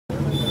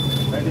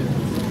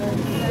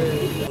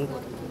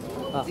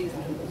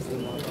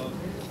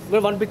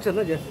One picture,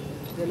 no? Just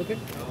look at.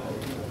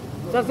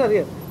 Sir,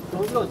 here.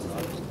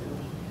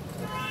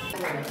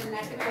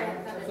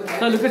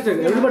 Sir, look at sir.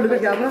 Everybody look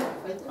at camera.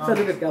 Sir,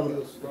 look at camera.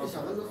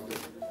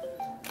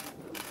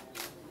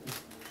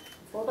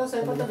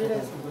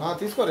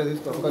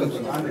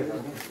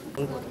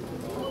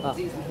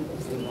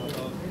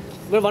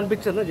 One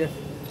picture, no? Just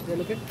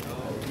look at.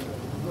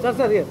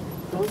 Sir, here.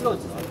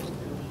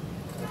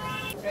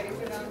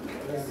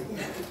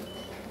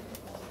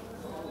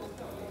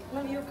 No,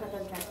 you cut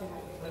on camera.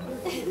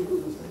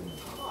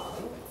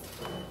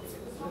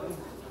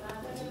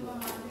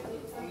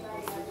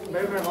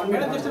 Madam, 1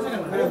 minute. Just a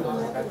second. Madam,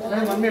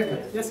 1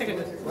 minute. Just a second.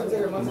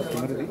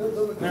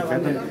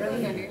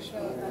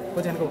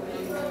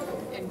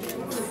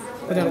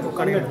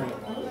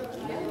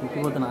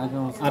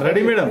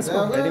 Ready, madam?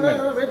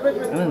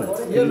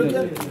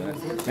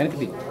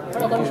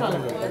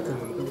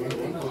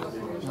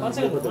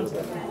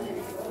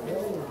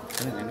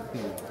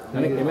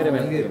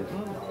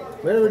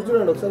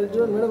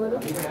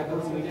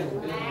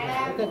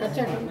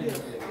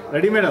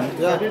 Ready, madam. Ready, madam?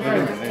 Yeah.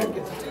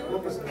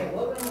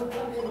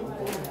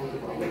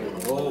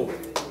 Oh.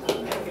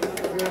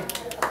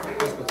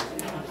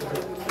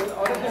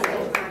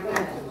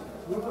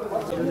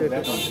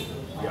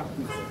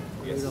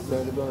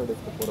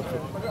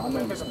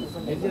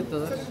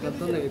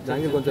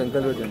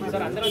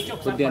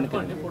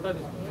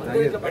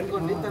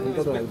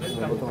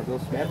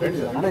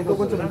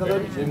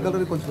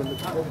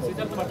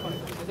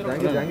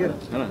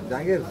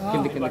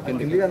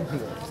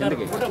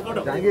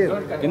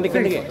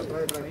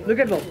 Look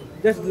at now.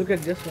 Just look at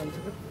just 1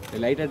 second. The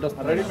light at us.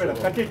 Ready, madam.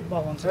 Cut it.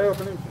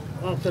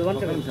 Sir, 1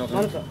 second.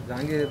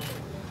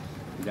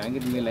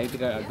 Jangir, me light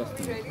at us.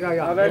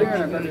 Yeah. Ready,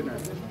 madam.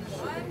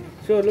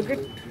 So look at.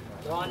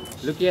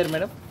 Look here,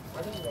 madam.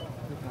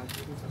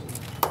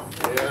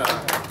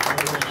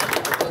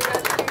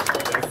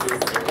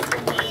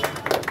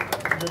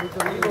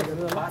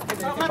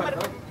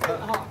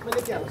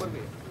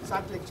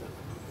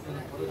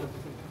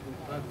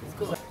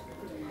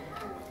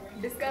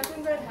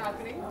 Discussions are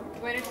happening.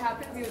 When it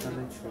happens, you'll see.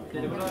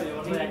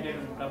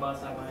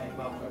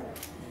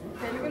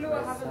 Telugu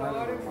have a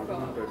lot of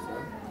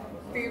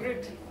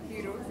favorite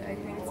heroes. I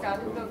think it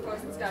started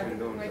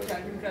with my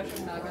childhood crush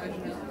of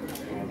Nagarjuna,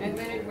 and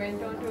then it went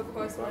on to, of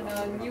course, on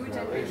a new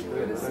generation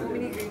where there's so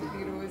many great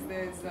heroes.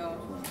 There's,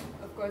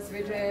 of course,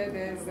 Vijay.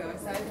 There's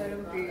Sai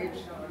Dharam Page.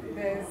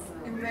 There's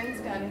immense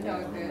talent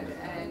out there,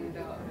 and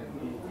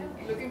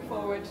looking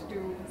forward to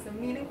some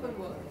meaningful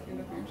work in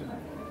the future.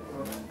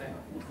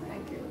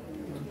 Thank you.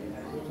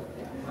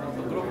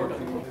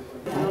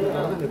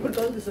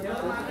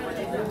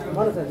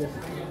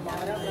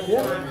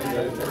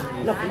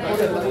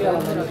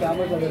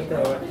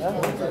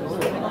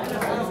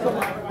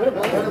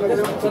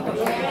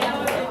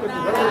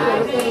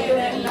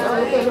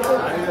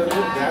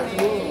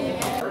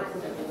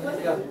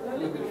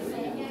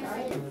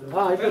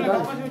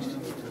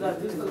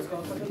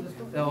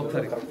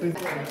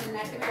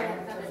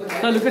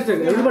 Sir, look at sir.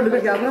 Everybody look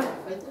at camera.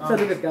 Sir,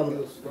 look at camera.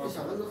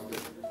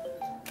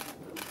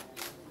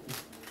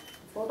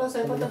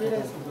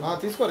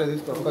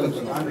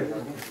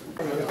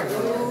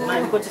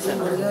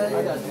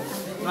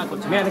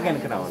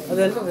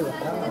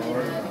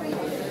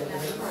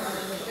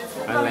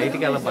 Light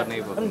ke ala barne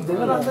hi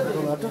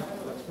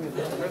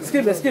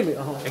Excuse me.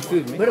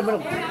 Excuse me.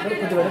 Madam.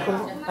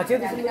 Achhe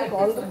this is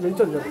call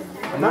mention.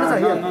 Manasa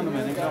here.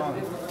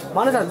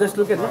 Manasa, just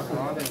look at me.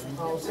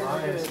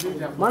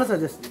 Manasa,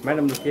 just.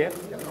 Madam, look here.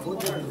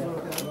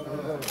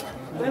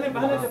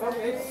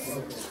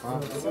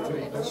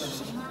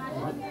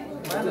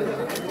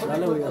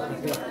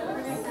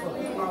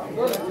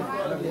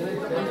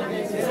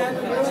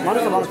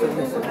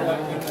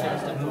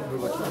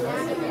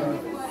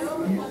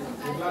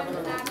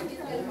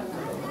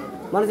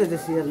 Manasa,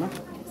 just here, no?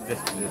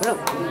 Just.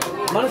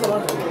 Manasa.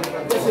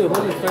 Just here,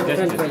 hold it.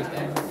 Friend.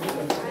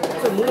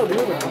 So, move.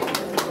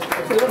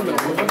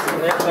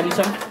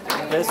 Condition.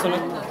 Yes, sir.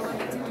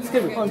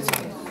 Excuse me.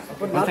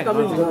 Not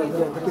coming the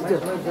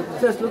picture.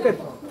 Just look at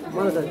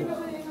Manasa.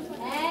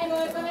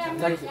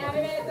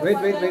 Wait.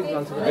 Wait.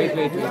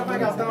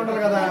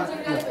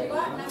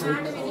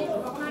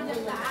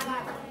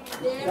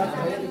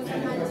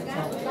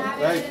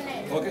 Right.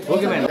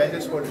 Okay, madam.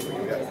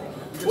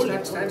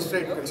 Stand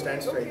straight. You can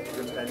stand straight.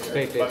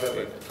 Straight.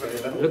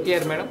 Look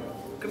here, madam.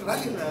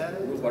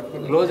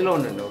 Close lo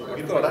undandi.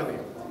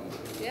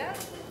 Yeah.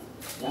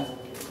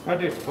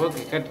 Cut it.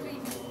 Okay, cut.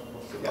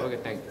 Okay,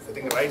 thank you. I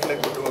think right leg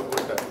would do a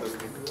good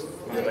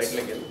right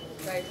leg.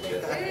 Right leg.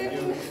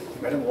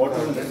 Madam, what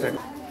was that?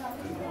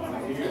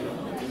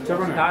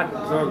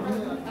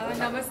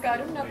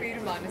 నమస్కారం, నా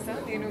పేరు మానస.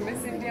 నేను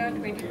miss India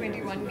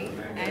 2021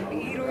 and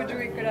ఈ రోజు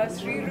ఇక్కడ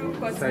Shreeroop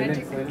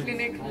cosmetic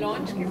clinic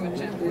launch కి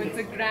వచ్చాము.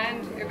 It's a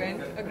grand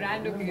event, a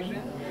grand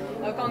occasion.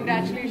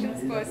 Congratulations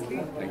firstly.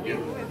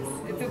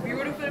 It's It's a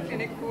beautiful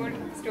clinic called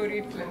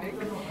Storied Clinic.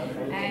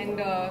 And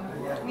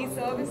me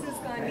services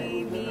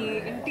kani, me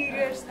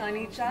interiors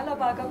kani, chala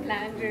baga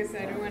plan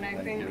chesaru,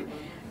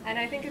 and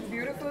I think it's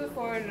beautiful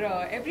for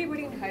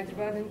everybody in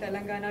Hyderabad and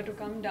Telangana to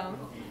come down.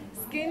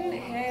 Skin,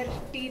 hair,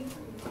 teeth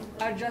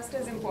are just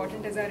as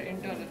important as our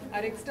internal.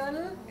 Our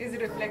external is a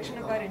reflection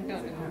of our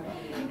internal.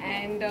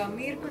 And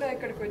meer kuda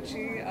ikkadiki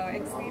vachi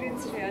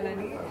experience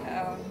cheyalani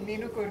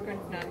nenu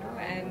korukuntunnanu.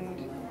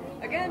 And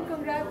again,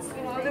 congrats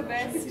and all the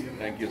best.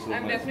 Thank you so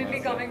I'm much, definitely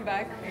Manasa. coming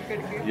back.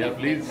 Yeah,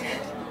 please.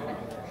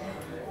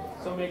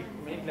 So make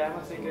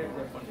glamour secret.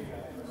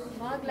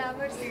 My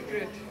glamour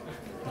secret.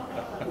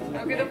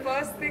 Okay, the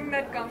first thing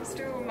that comes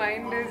to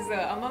mind is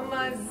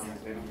Amamma's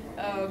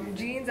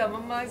genes,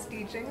 Amamma's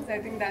teachings. I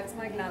think that's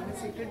my glamour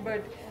secret.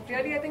 But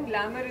really, I think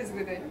glamour is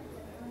within.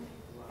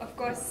 Of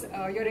course,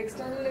 your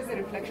external is a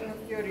reflection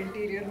of your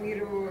interior.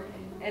 Meeru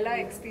ela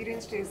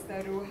experience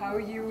chestaru, how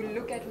you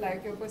look at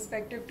life, your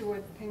perspective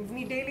towards things,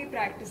 me daily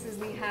practices,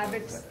 me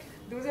habits.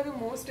 Those are the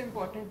most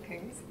important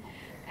things.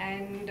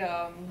 And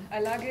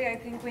alage, I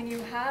think when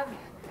you have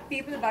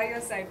people by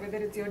your side, whether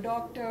it's your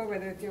doctor,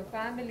 whether it's your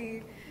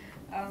family,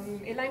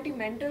 elanti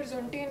mentors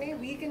untene,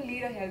 we can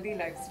lead a healthy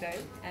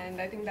lifestyle.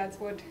 And I think that's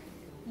what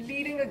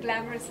leading a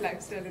glamorous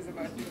lifestyle is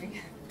about to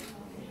me.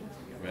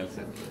 Well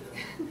said.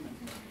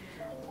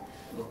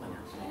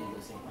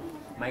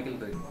 Michael,